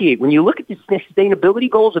appreciate. When you look at the sustainability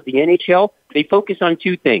goals of the NHL, they focus on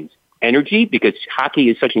two things. Energy, because hockey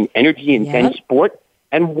is such an energy-intense sport,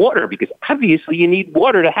 and water, because obviously you need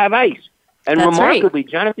water to have ice. And remarkably,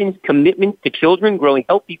 Jonathan's commitment to children growing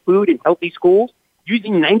healthy food in healthy schools,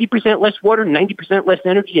 using 90% less water, 90% less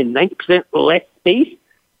energy, and 90% less space,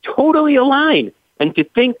 totally aligned. And to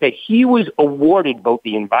think that he was awarded both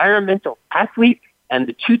the Environmental Athlete and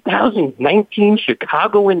the 2019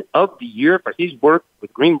 Chicagoan of the Year for his work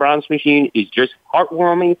with Green Bronx Machine is just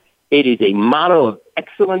heartwarming. It is a model of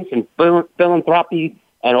excellence and philanthropy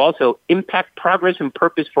and also impact, progress, and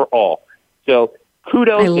purpose for all. So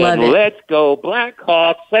kudos and let's go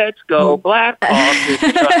Blackhawks, let's go Blackhawks.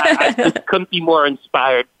 I just couldn't be more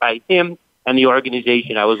inspired by him and the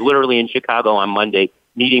organization. I was literally in Chicago on Monday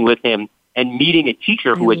meeting with him and meeting a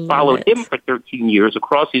teacher who had followed him for 13 years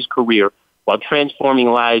across his career while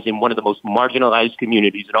transforming lives in one of the most marginalized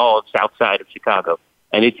communities in all of South Side of Chicago.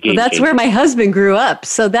 And it's that's where my husband grew up.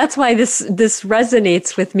 So that's why this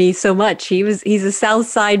resonates with me so much. He's a South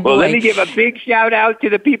Side boy. Well, let me give a big shout out to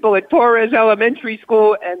the people at Torres Elementary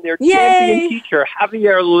School and their champion teacher,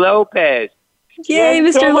 Javier Lopez. Yay,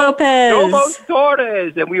 Mr. Lopez. Somos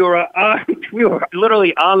Torres. And we were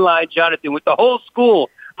literally online, Jonathan, with the whole school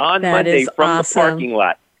on Monday from the parking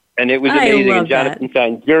lot. And it was amazing. And Jonathan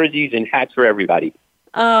signed jerseys and hats for everybody.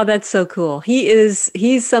 Oh, that's so cool.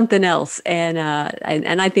 He's something else. And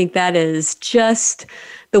I think that is just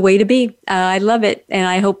the way to be. I love it. And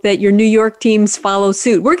I hope that your New York teams follow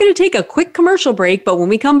suit. We're going to take a quick commercial break, but when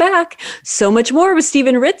we come back, so much more with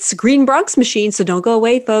Stephen Ritz, Green Bronx Machine. So don't go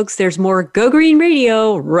away, folks. There's more Go Green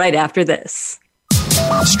Radio right after this.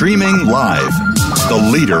 Streaming live, the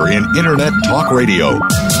leader in Internet talk radio,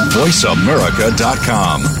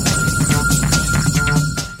 VoiceAmerica.com.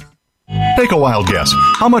 Take a wild guess.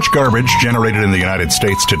 How much garbage generated in the United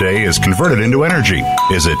States today is converted into energy?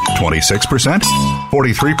 Is it 26%,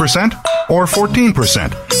 43%, or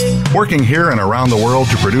 14%? Working here and around the world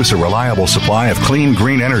to produce a reliable supply of clean,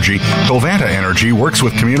 green energy, Covanta Energy works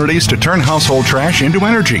with communities to turn household trash into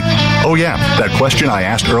energy. Oh yeah, that question I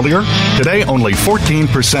asked earlier? Today, only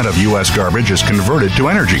 14% of U.S. garbage is converted to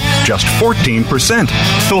energy. Just 14%.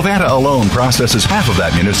 Covanta alone processes half of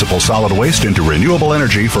that municipal solid waste into renewable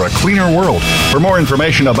energy for a cleaner world. For more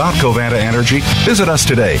information about Covanta Energy, visit us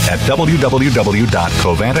today at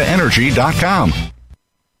www.covantaenergy.com.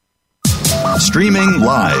 Streaming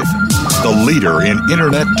live, the leader in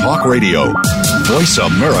Internet talk radio,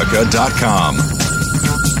 VoiceAmerica.com.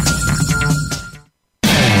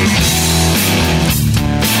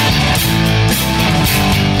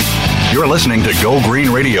 You're listening to Go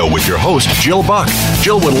Green Radio with your host, Jill Buck.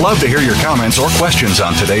 Jill would love to hear your comments or questions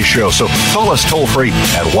on today's show, so call us toll-free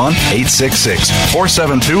at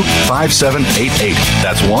 1-866-472-5788.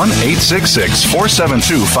 That's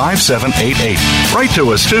 1-866-472-5788. Write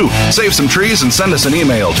to us, too. Save some trees and send us an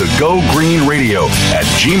email to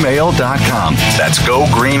gogreenradio@gmail.com. That's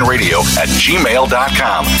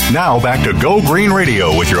gogreenradio@gmail.com. Now back to Go Green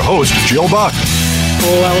Radio with your host, Jill Buck.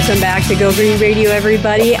 Welcome back to Go Green Radio,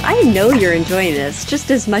 everybody. I know you're enjoying this just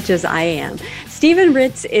as much as I am. Stephen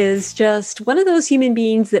Ritz is just one of those human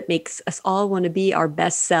beings that makes us all want to be our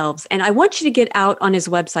best selves. And I want you to get out on his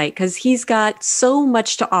website because he's got so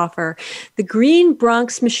much to offer. The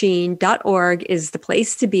greenbronxmachine.org is the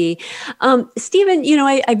place to be. Stephen,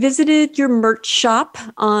 I visited your merch shop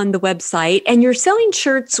on the website, and you're selling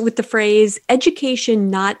shirts with the phrase education,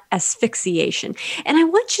 not asphyxiation. And I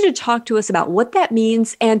want you to talk to us about what that means.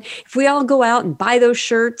 And if we all go out and buy those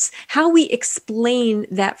shirts, how we explain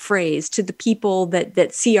that phrase to the people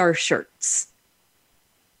that see our shirts.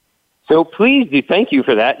 So please do, thank you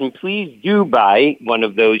for that, and please do buy one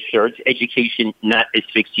of those shirts, Education, Not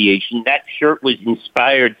Asphyxiation. That shirt was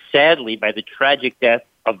inspired, sadly, by the tragic death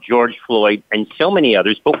of George Floyd and so many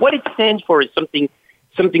others. But what it stands for is something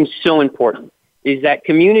so important, is that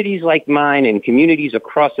communities like mine and communities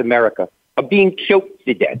across America are being choked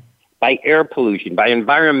to death by air pollution, by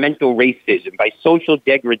environmental racism, by social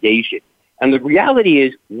degradation. And the reality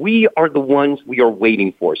is we are the ones we are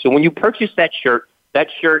waiting for. So when you purchase that shirt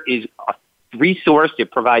is a resource.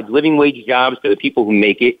 It provides living wage jobs to the people who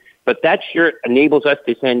make it. But that shirt enables us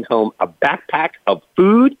to send home a backpack of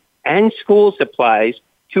food and school supplies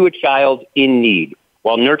to a child in need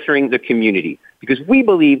while nurturing the community. Because we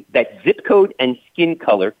believe that zip code and skin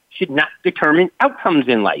color should not determine outcomes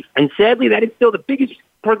in life. And sadly, that is still the biggest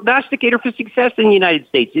prognosticator for success in the United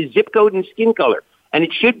States is zip code and skin color. And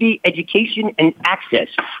it should be education and access.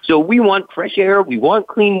 So we want fresh air, we want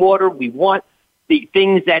clean water, we want the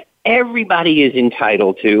things that everybody is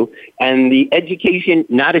entitled to. And the education,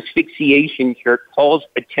 not asphyxiation shirt, calls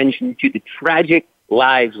attention to the tragic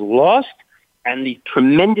lives lost and the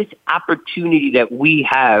tremendous opportunity that we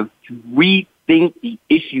have to rethink the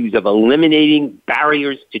issues of eliminating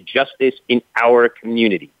barriers to justice in our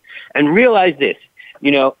community. And realize this,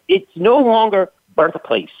 it's no longer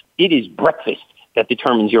birthplace. It is breakfast that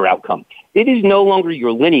determines your outcome. It is no longer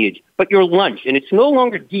your lineage, but your lunch. And it's no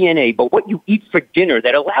longer DNA, but what you eat for dinner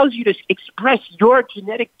that allows you to express your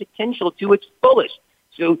genetic potential to its fullest.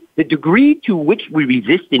 So the degree to which we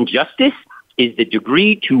resist injustice is the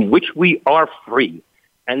degree to which we are free.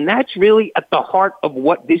 And that's really at the heart of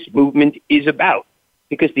what this movement is about.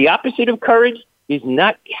 Because the opposite of courage is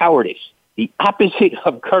not cowardice. The opposite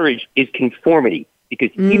of courage is conformity. Because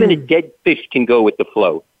even a dead fish can go with the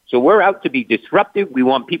flow. So we're out to be disruptive. We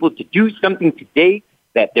want people to do something today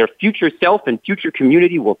that their future self and future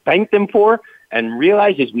community will thank them for, and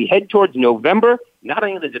realize as we head towards November, not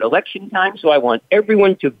only is it election time, so I want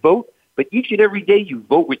everyone to vote, but each and every day you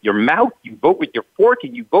vote with your mouth, you vote with your fork,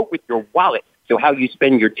 and you vote with your wallet. So how you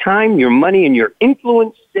spend your time, your money, and your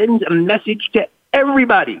influence sends a message to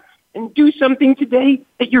everybody. And do something today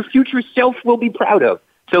that your future self will be proud of.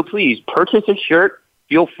 So please purchase a shirt.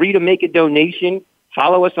 Feel free to make a donation.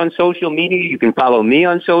 Follow us on social media. You can follow me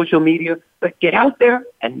on social media. But get out there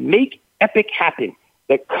and make epic happen.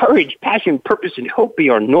 Let courage, passion, purpose, and hope be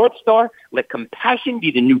our North Star. Let compassion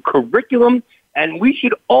be the new curriculum. And we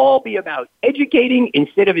should all be about educating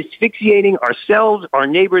instead of asphyxiating ourselves, our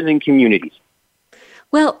neighbors, and communities.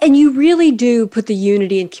 Well, and you really do put the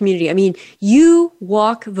unity in community. I mean, you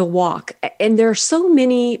walk the walk, and there are so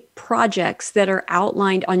many projects that are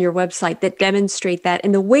outlined on your website that demonstrate that.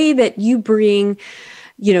 And the way that you bring,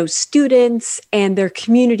 students and their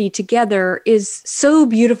community together is so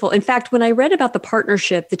beautiful. In fact, when I read about the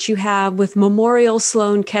partnership that you have with Memorial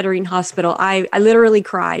Sloan Kettering Hospital, I literally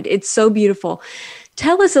cried. It's so beautiful.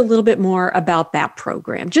 Tell us a little bit more about that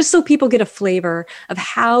program, just so people get a flavor of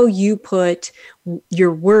how you put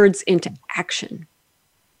your words into action.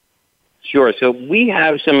 Sure. So we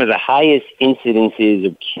have some of the highest incidences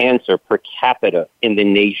of cancer per capita in the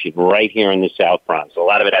nation right here in the South Bronx. A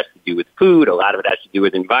lot of it has to do with food. A lot of it has to do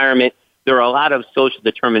with environment. There are a lot of social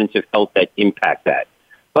determinants of health that impact that.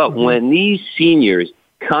 But when these seniors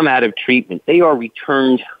come out of treatment, they are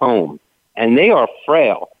returned home, and they are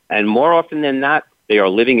frail. And more often than not, they are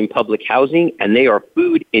living in public housing, and they are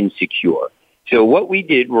food insecure. So what we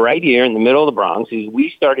did right here in the middle of the Bronx is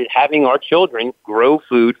we started having our children grow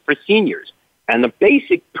food for seniors. And the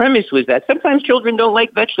basic premise was that sometimes children don't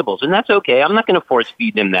like vegetables, and that's okay. I'm not going to force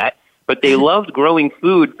feed them that. But they loved growing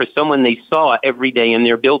food for someone they saw every day in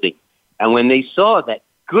their building. And when they saw that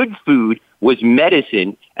good food was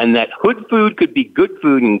medicine, and that hood food could be good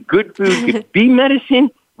food, and good food could be medicine,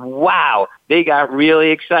 wow, they got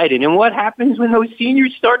really excited. And what happens when those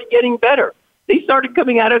seniors started getting better? They started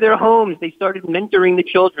coming out of their homes. They started mentoring the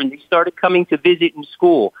children. They started coming to visit in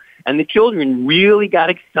school. And the children really got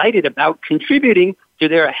excited about contributing to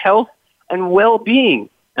their health and well-being.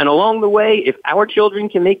 And along the way, if our children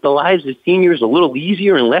can make the lives of seniors a little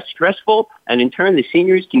easier and less stressful, and in turn the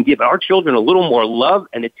seniors can give our children a little more love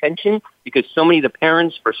and attention because so many of the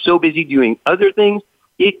parents are so busy doing other things,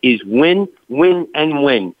 it is win, win, and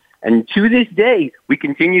win. And to this day, we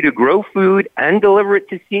continue to grow food and deliver it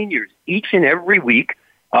to seniors each and every week,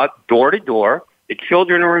 door to door. The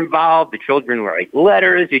children are involved. The children write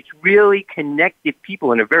letters. It's really connected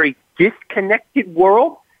people in a very disconnected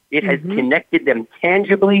world. It has connected them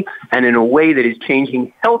tangibly and in a way that is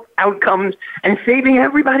changing health outcomes and saving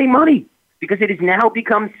everybody money, because it has now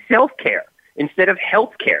become self-care instead of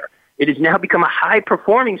health care. It has now become a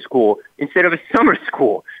high-performing school instead of a summer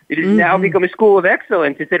school. It has now become a school of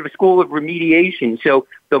excellence instead of a school of remediation. So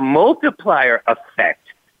the multiplier effect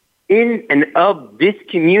in and of this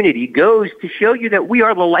community goes to show you that we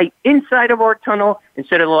are the light inside of our tunnel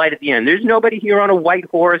instead of the light at the end. There's nobody here on a white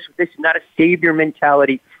horse. This is not a savior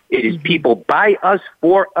mentality. It is people by us,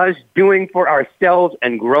 for us, doing for ourselves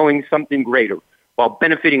and growing something greater while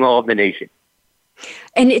benefiting all of the nation.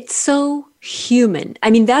 And it's so human. I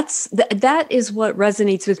mean, that is what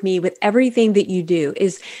resonates with me with everything that you do,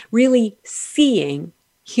 is really seeing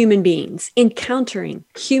human beings, encountering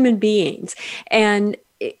human beings. And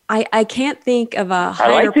I can't think of a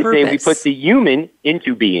higher purpose. I like to say we put the human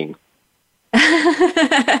into being.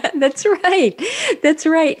 That's right. That's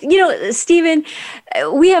right. Stephen,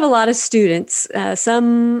 we have a lot of students,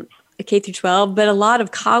 some K through 12, but a lot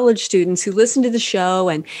of college students who listen to the show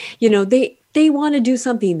and, they want to do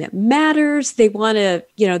something that matters. They want to,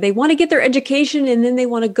 they want to get their education, and then they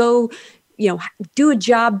want to go, do a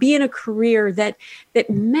job, be in a career that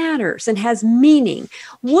matters and has meaning.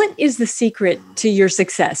 What is the secret to your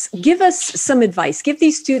success? Give us some advice. Give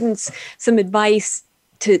these students some advice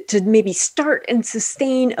to maybe start and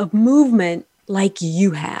sustain a movement like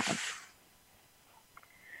you have.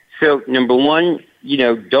 So number one,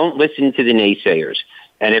 don't listen to the naysayers.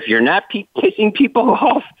 And if you're not pissing people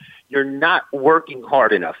off, you're not working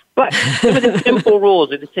hard enough. But some of the simple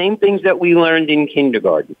rules are the same things that we learned in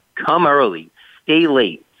kindergarten. Come early, stay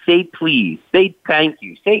late, say please, say thank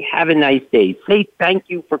you, say have a nice day, say thank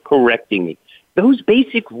you for correcting me. Those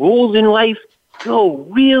basic rules in life go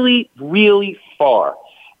really, really far.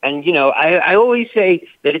 And, I always say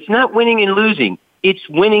that it's not winning and losing. It's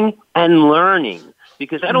winning and learning.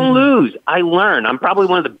 Because I don't lose, I learn. I'm probably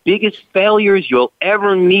one of the biggest failures you'll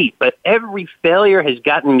ever meet, but every failure has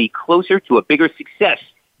gotten me closer to a bigger success.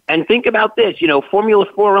 And think about this, Formula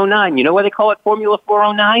 409, you know why they call it Formula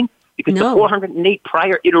 409? Because the 408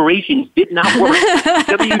 prior iterations did not work.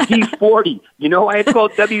 WD-40, you know why it's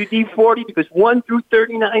called WD-40? Because 1 through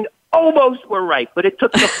 39 almost were right, but it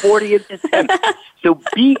took the 40th attempt. So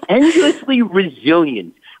be endlessly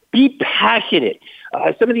resilient. Be passionate.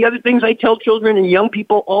 Some of the other things I tell children and young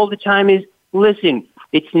people all the time is, listen,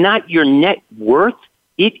 it's not your net worth.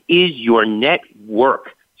 It is your net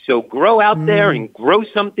work. So grow out there and grow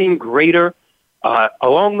something greater.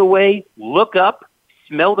 Along the way, look up,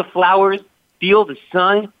 smell the flowers, feel the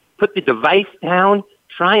sun, put the device down,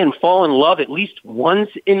 try and fall in love at least once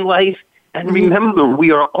in life. And remember,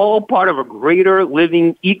 we are all part of a greater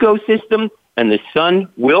living ecosystem, and the sun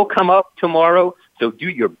will come up tomorrow. So do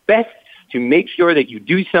your best to make sure that you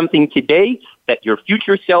do something today that your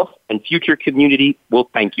future self and future community will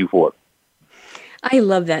thank you for. I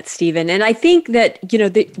love that, Stephen. And I think that,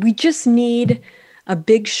 that we just need a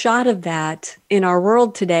big shot of that in our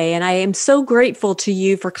world today. And I am so grateful to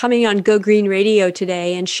you for coming on Go Green Radio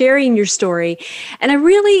today and sharing your story. And I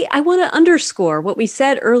want to underscore what we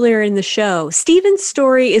said earlier in the show. Stephen's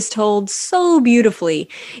story is told so beautifully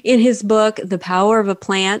in his book, The Power of a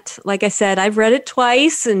Plant. Like I said, I've read it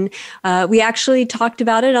twice, and we actually talked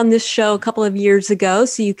about it on this show a couple of years ago.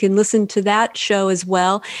 So you can listen to that show as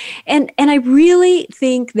well. And I really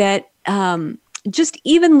think that, just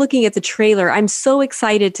even looking at the trailer, I'm so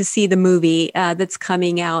excited to see the movie that's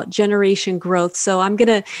coming out, Generation Growth. So I'm going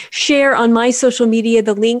to share on my social media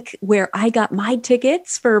the link where I got my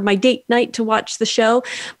tickets for my date night to watch the show.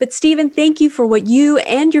 But Stephen, thank you for what you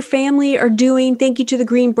and your family are doing. Thank you to the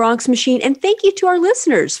Green Bronx Machine. And thank you to our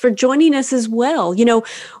listeners for joining us as well.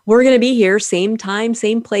 We're going to be here same time,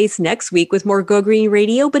 same place next week with more Go Green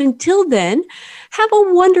Radio. But until then, have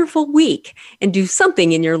a wonderful week and do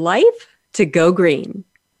something in your life to go green.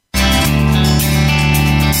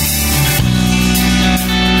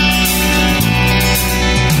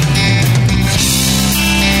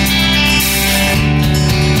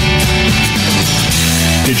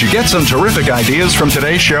 Did you get some terrific ideas from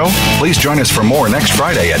today's show? Please join us for more next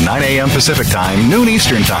Friday at 9 a.m. Pacific Time, noon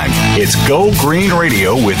Eastern Time. It's Go Green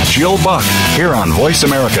Radio with Jill Buck here on Voice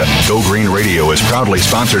America. Go Green Radio is proudly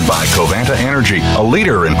sponsored by Covanta Energy, a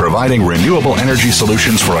leader in providing renewable energy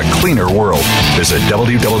solutions for a cleaner world. Visit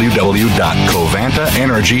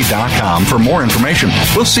www.covantaenergy.com for more information.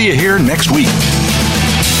 We'll see you here next week.